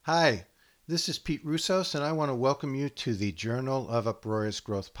Hi, this is Pete Roussos, and I want to welcome you to the Journal of Uproarious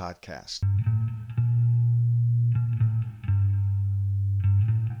Growth podcast.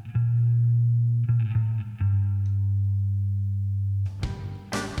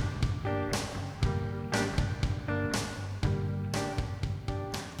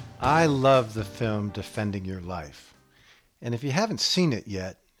 I love the film Defending Your Life, and if you haven't seen it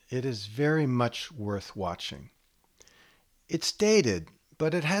yet, it is very much worth watching. It's dated,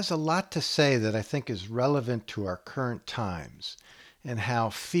 but it has a lot to say that I think is relevant to our current times and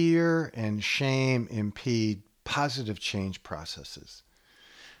how fear and shame impede positive change processes.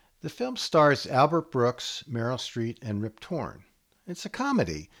 The film stars Albert Brooks, Meryl Streep, and Rip Torn. It's a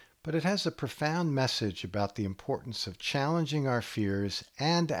comedy, but it has a profound message about the importance of challenging our fears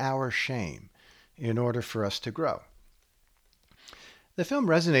and our shame in order for us to grow. The film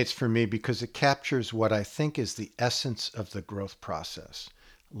resonates for me because it captures what I think is the essence of the growth process,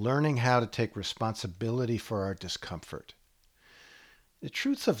 learning how to take responsibility for our discomfort. The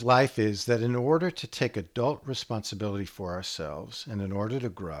truth of life is that in order to take adult responsibility for ourselves and in order to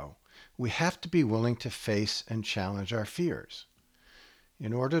grow, we have to be willing to face and challenge our fears.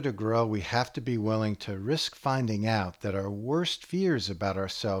 In order to grow, we have to be willing to risk finding out that our worst fears about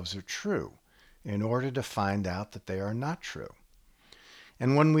ourselves are true in order to find out that they are not true.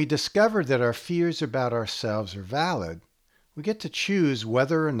 And when we discover that our fears about ourselves are valid, we get to choose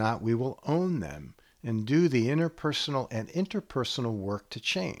whether or not we will own them and do the interpersonal and interpersonal work to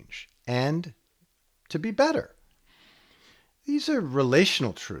change and to be better. These are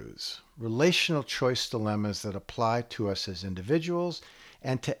relational truths, relational choice dilemmas that apply to us as individuals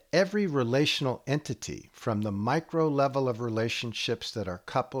and to every relational entity, from the micro level of relationships that are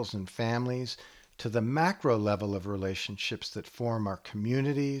couples and families to the macro level of relationships that form our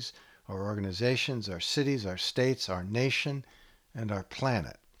communities, our organizations, our cities, our states, our nation, and our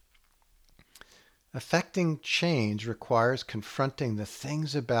planet. Affecting change requires confronting the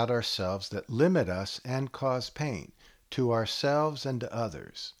things about ourselves that limit us and cause pain to ourselves and to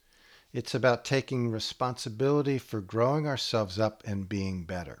others. It's about taking responsibility for growing ourselves up and being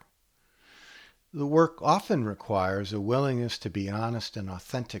better. The work often requires a willingness to be honest and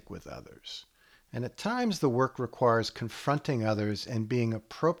authentic with others. And at times the work requires confronting others and being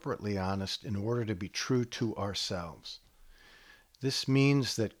appropriately honest in order to be true to ourselves. This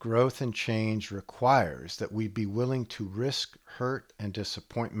means that growth and change requires that we be willing to risk hurt and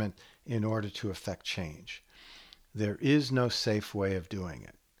disappointment in order to effect change. There is no safe way of doing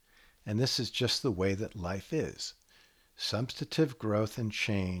it. And this is just the way that life is. Substantive growth and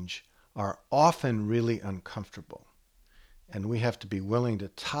change are often really uncomfortable. And we have to be willing to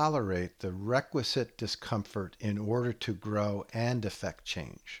tolerate the requisite discomfort in order to grow and effect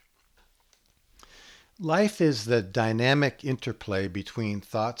change. Life is the dynamic interplay between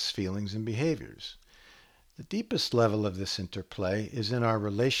thoughts, feelings, and behaviors. The deepest level of this interplay is in our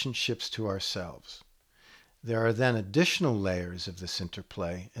relationships to ourselves. There are then additional layers of this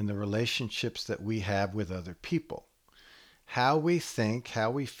interplay in the relationships that we have with other people. How we think,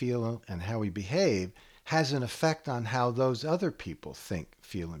 how we feel, and how we behave has an effect on how those other people think,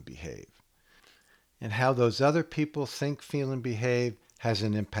 feel, and behave. And how those other people think, feel, and behave has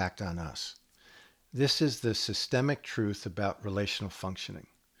an impact on us. This is the systemic truth about relational functioning.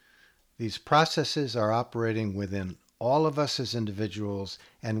 These processes are operating within all of us as individuals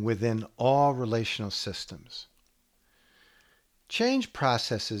and within all relational systems. Change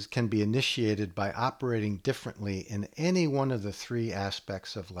processes can be initiated by operating differently in any one of the three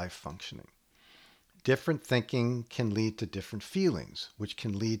aspects of life functioning. Different thinking can lead to different feelings, which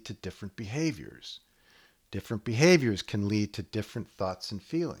can lead to different behaviors. Different behaviors can lead to different thoughts and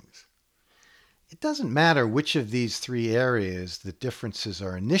feelings. It doesn't matter which of these three areas the differences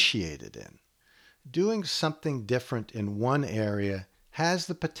are initiated in. Doing something different in one area has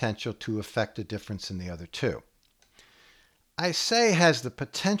the potential to affect a difference in the other two. I say has the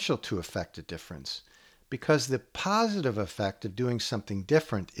potential to affect a difference because the positive effect of doing something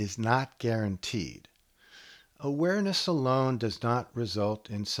different is not guaranteed. Awareness alone does not result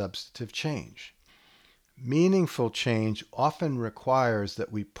in substantive change. Meaningful change often requires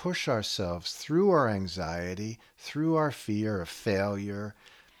that we push ourselves through our anxiety, through our fear of failure,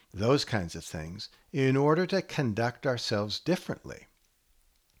 those kinds of things, in order to conduct ourselves differently.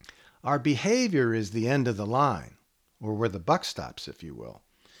 Our behavior is the end of the line, or where the buck stops, if you will,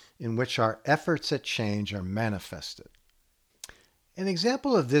 in which our efforts at change are manifested. An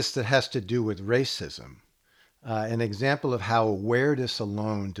example of this that has to do with racism, an example of how awareness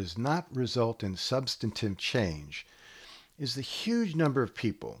alone does not result in substantive change, is the huge number of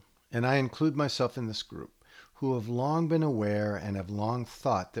people, and I include myself in this group, who have long been aware and have long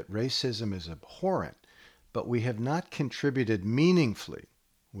thought that racism is abhorrent, but we have not contributed meaningfully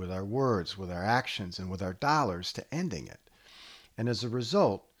with our words, with our actions, and with our dollars to ending it. And as a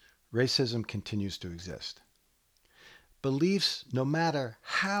result, racism continues to exist. Beliefs, no matter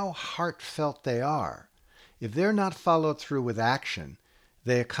how heartfelt they are, if they're not followed through with action,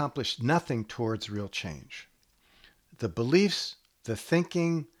 they accomplish nothing towards real change. The beliefs, the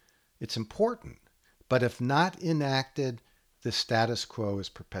thinking, it's important, but if not enacted, the status quo is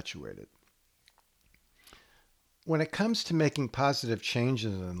perpetuated. When it comes to making positive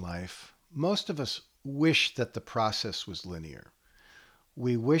changes in life, most of us wish that the process was linear.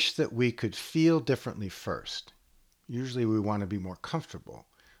 We wish that we could feel differently first. Usually we want to be more comfortable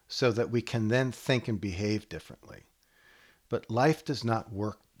so that we can then think and behave differently. But life does not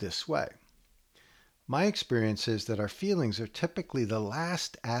work this way. My experience is that our feelings are typically the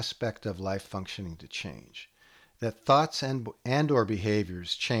last aspect of life functioning to change, that thoughts and or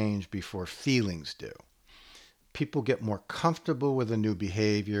behaviors change before feelings do. People get more comfortable with a new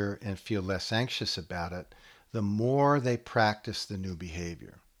behavior and feel less anxious about it the more they practice the new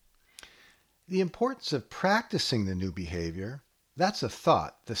behavior. The importance of practicing the new behavior, that's a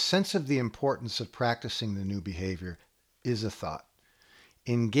thought. The sense of the importance of practicing the new behavior is a thought.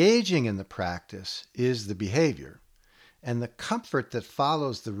 Engaging in the practice is the behavior, and the comfort that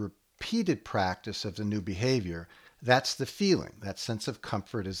follows the repeated practice of the new behavior, that's the feeling. That sense of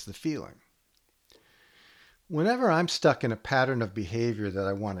comfort is the feeling. Whenever I'm stuck in a pattern of behavior that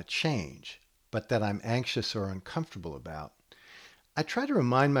I want to change, but that I'm anxious or uncomfortable about, I try to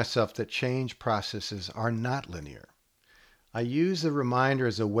remind myself that change processes are not linear. I use the reminder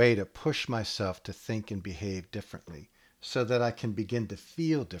as a way to push myself to think and behave differently so that I can begin to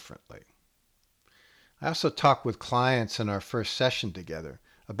feel differently. I also talk with clients in our first session together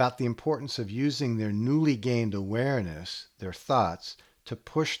about the importance of using their newly gained awareness, their thoughts, to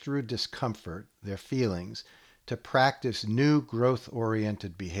push through discomfort, their feelings, to practice new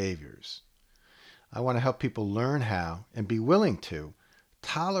growth-oriented behaviors. I want to help people learn how and be willing to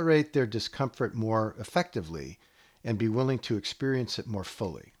tolerate their discomfort more effectively and be willing to experience it more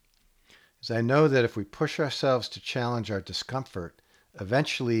fully. As I know that if we push ourselves to challenge our discomfort,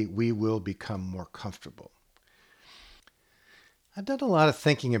 eventually we will become more comfortable. I've done a lot of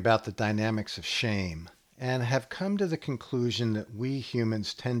thinking about the dynamics of shame and have come to the conclusion that we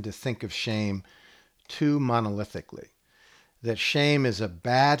humans tend to think of shame too monolithically, that shame is a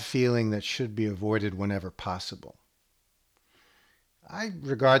bad feeling that should be avoided whenever possible. I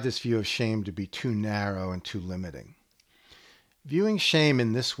regard this view of shame to be too narrow and too limiting. Viewing shame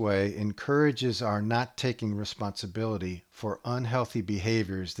in this way encourages our not taking responsibility for unhealthy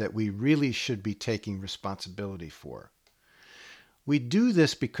behaviors that we really should be taking responsibility for. We do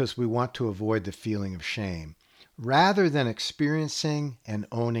this because we want to avoid the feeling of shame, rather than experiencing and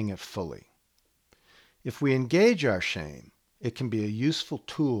owning it fully. If we engage our shame, it can be a useful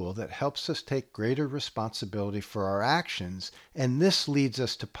tool that helps us take greater responsibility for our actions, and this leads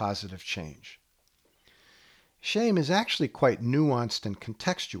us to positive change. Shame is actually quite nuanced and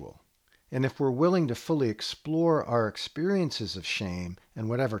contextual, and if we're willing to fully explore our experiences of shame and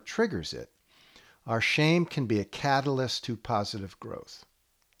whatever triggers it, our shame can be a catalyst to positive growth.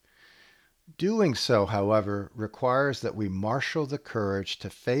 Doing so, however, requires that we marshal the courage to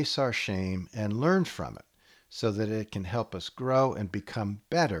face our shame and learn from it so that it can help us grow and become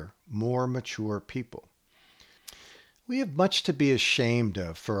better, more mature people. We have much to be ashamed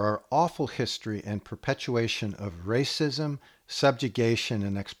of for our awful history and perpetuation of racism, subjugation,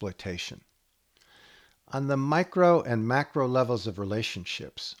 and exploitation. On the micro and macro levels of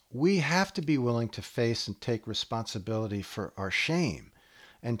relationships, we have to be willing to face and take responsibility for our shame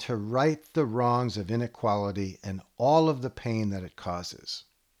and to right the wrongs of inequality and all of the pain that it causes.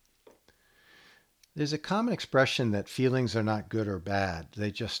 There's a common expression that feelings are not good or bad,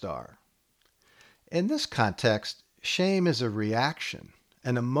 they just are. In this context, shame is a reaction,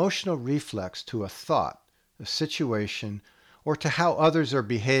 an emotional reflex to a thought, a situation, or to how others are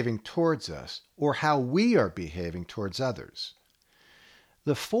behaving towards us, or how we are behaving towards others.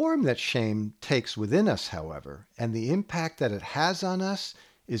 The form that shame takes within us, however, and the impact that it has on us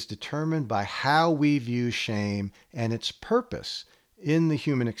is determined by how we view shame and its purpose in the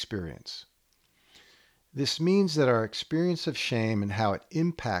human experience. This means that our experience of shame and how it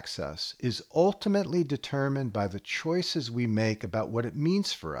impacts us is ultimately determined by the choices we make about what it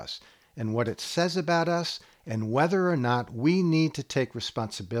means for us and what it says about us and whether or not we need to take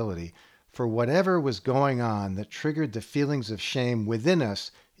responsibility for whatever was going on that triggered the feelings of shame within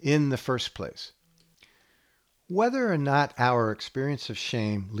us in the first place. Whether or not our experience of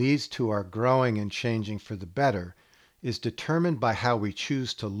shame leads to our growing and changing for the better is determined by how we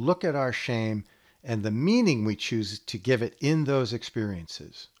choose to look at our shame and the meaning we choose to give it in those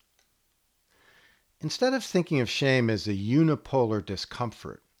experiences. Instead of thinking of shame as a unipolar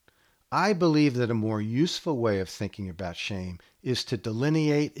discomfort, I believe that a more useful way of thinking about shame is to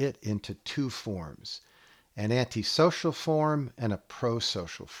delineate it into two forms, an antisocial form and a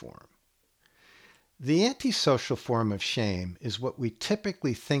prosocial form. The antisocial form of shame is what we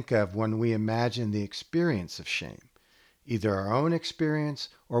typically think of when we imagine the experience of shame, either our own experience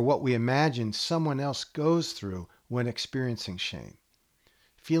or what we imagine someone else goes through when experiencing shame,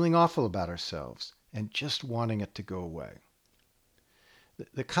 feeling awful about ourselves and just wanting it to go away.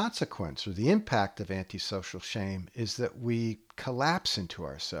 The consequence or the impact of antisocial shame is that we collapse into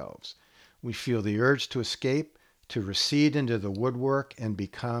ourselves. We feel the urge to escape, to recede into the woodwork and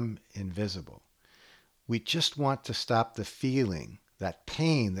become invisible. We just want to stop the feeling, that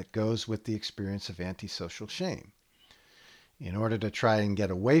pain that goes with the experience of antisocial shame. In order to try and get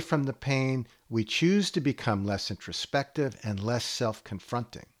away from the pain, we choose to become less introspective and less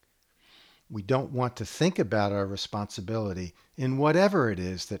self-confronting. We don't want to think about our responsibility in whatever it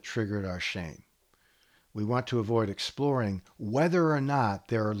is that triggered our shame. We want to avoid exploring whether or not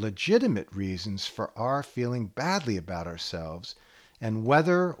there are legitimate reasons for our feeling badly about ourselves and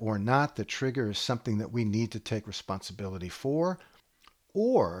whether or not the trigger is something that we need to take responsibility for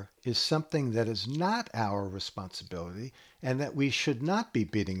or is something that is not our responsibility and that we should not be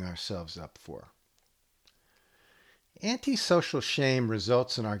beating ourselves up for. Antisocial shame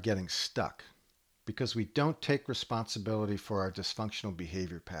results in our getting stuck because we don't take responsibility for our dysfunctional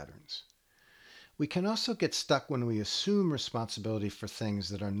behavior patterns. We can also get stuck when we assume responsibility for things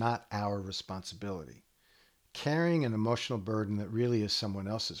that are not our responsibility, carrying an emotional burden that really is someone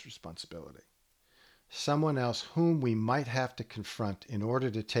else's responsibility, someone else whom we might have to confront in order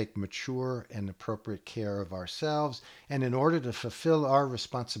to take mature and appropriate care of ourselves and in order to fulfill our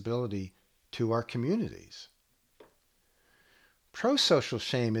responsibility to our communities. Prosocial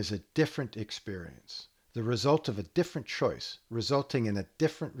shame is a different experience, the result of a different choice, resulting in a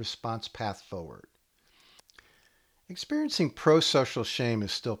different response path forward. Experiencing prosocial shame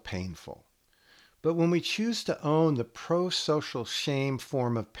is still painful, but when we choose to own the prosocial shame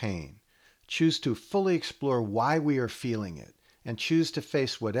form of pain, choose to fully explore why we are feeling it, and choose to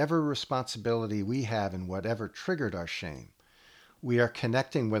face whatever responsibility we have in whatever triggered our shame, we are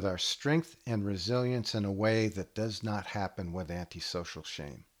connecting with our strength and resilience in a way that does not happen with antisocial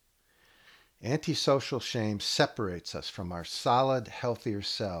shame. Antisocial shame separates us from our solid, healthier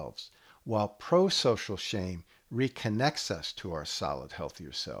selves, while prosocial shame reconnects us to our solid,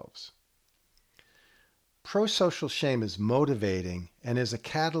 healthier selves. Prosocial shame is motivating and is a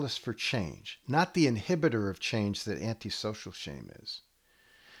catalyst for change, not the inhibitor of change that antisocial shame is.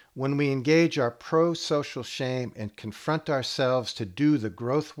 When we engage our prosocial shame and confront ourselves to do the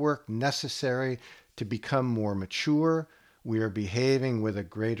growth work necessary to become more mature, we are behaving with a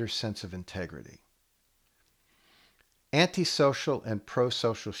greater sense of integrity. Antisocial and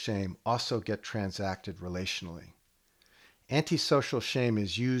prosocial shame also get transacted relationally. Antisocial shame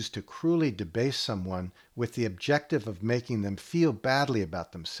is used to cruelly debase someone with the objective of making them feel badly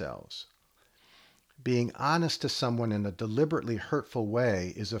about themselves. Being honest to someone in a deliberately hurtful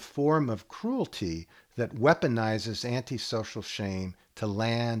way is a form of cruelty that weaponizes antisocial shame to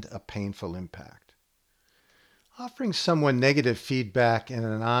land a painful impact. Offering someone negative feedback in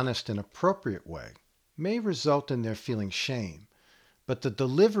an honest and appropriate way may result in their feeling shame, but the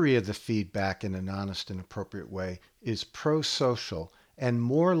delivery of the feedback in an honest and appropriate way is prosocial and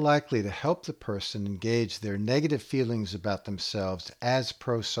more likely to help the person engage their negative feelings about themselves as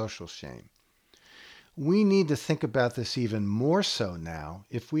prosocial shame. We need to think about this even more so now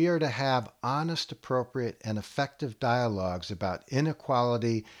if we are to have honest, appropriate, and effective dialogues about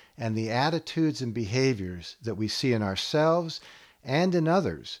inequality and the attitudes and behaviors that we see in ourselves and in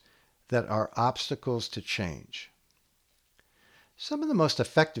others that are obstacles to change. Some of the most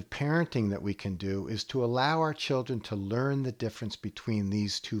effective parenting that we can do is to allow our children to learn the difference between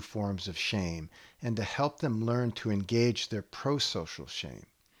these two forms of shame and to help them learn to engage their prosocial shame.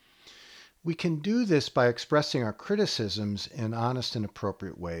 We can do this by expressing our criticisms in honest and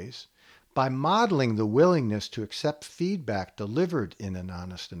appropriate ways, by modeling the willingness to accept feedback delivered in an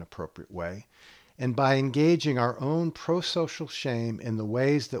honest and appropriate way, and by engaging our own prosocial shame in the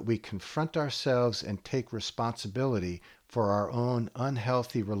ways that we confront ourselves and take responsibility for our own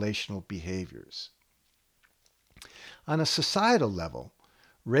unhealthy relational behaviors. On a societal level,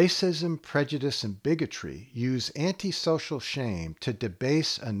 racism, prejudice, and bigotry use antisocial shame to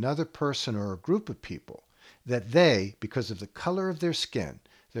debase another person or a group of people that they, because of the color of their skin,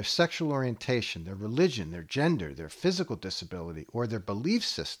 their sexual orientation, their religion, their gender, their physical disability, or their belief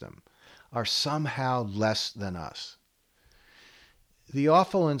system, are somehow less than us. The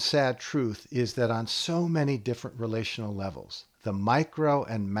awful and sad truth is that on so many different relational levels, the micro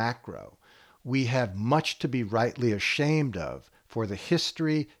and macro, we have much to be rightly ashamed of for the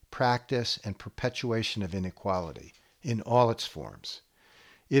history, practice, and perpetuation of inequality in all its forms.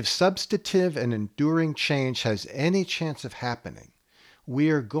 If substantive and enduring change has any chance of happening, we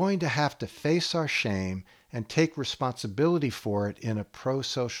are going to have to face our shame and take responsibility for it in a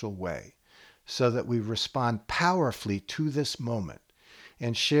pro-social way, so that we respond powerfully to this moment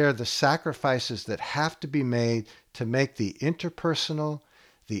and share the sacrifices that have to be made to make the interpersonal,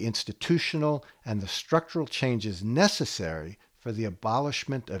 the institutional, and the structural changes necessary for the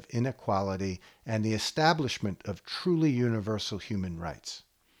abolishment of inequality and the establishment of truly universal human rights.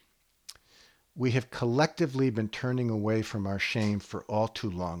 We have collectively been turning away from our shame for all too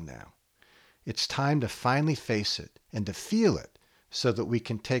long now. It's time to finally face it and to feel it so that we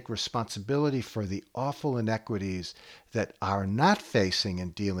can take responsibility for the awful inequities that our not facing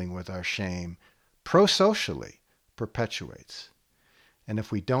and dealing with our shame pro-socially perpetuates. And if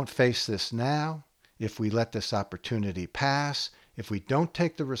we don't face this now, if we let this opportunity pass, if we don't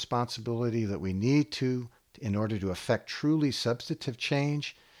take the responsibility that we need to in order to effect truly substantive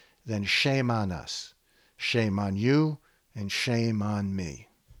change, then shame on us, shame on you, and shame on me.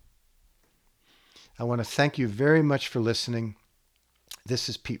 I want to thank you very much for listening. This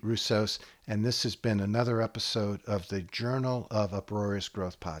is Pete Roussos, and this has been another episode of the Journal of Uproarious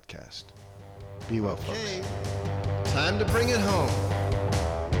Growth podcast. Be well, folks. Okay, time to bring it home.